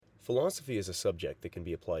Philosophy is a subject that can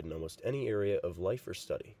be applied in almost any area of life or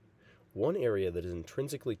study. One area that is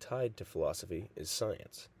intrinsically tied to philosophy is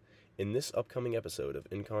science. In this upcoming episode of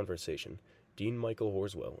In Conversation, Dean Michael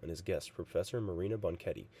Horswell and his guest, Professor Marina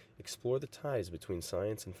Banchetti, explore the ties between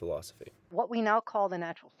science and philosophy. What we now call the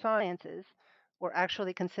natural sciences were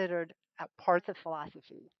actually considered parts of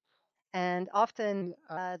philosophy. And often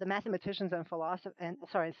the mathematicians and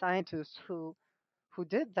scientists who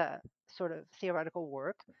did the sort of theoretical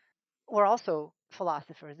work were also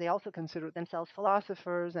philosophers. They also considered themselves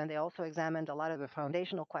philosophers, and they also examined a lot of the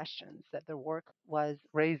foundational questions that their work was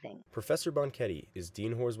raising. Professor Banchetti is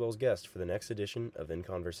Dean Horswell's guest for the next edition of In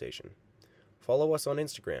Conversation. Follow us on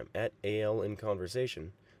Instagram at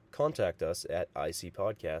ALInConversation, contact us at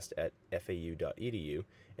icpodcast@fau.edu,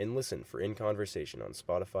 and listen for In Conversation on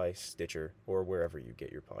Spotify, Stitcher, or wherever you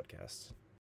get your podcasts.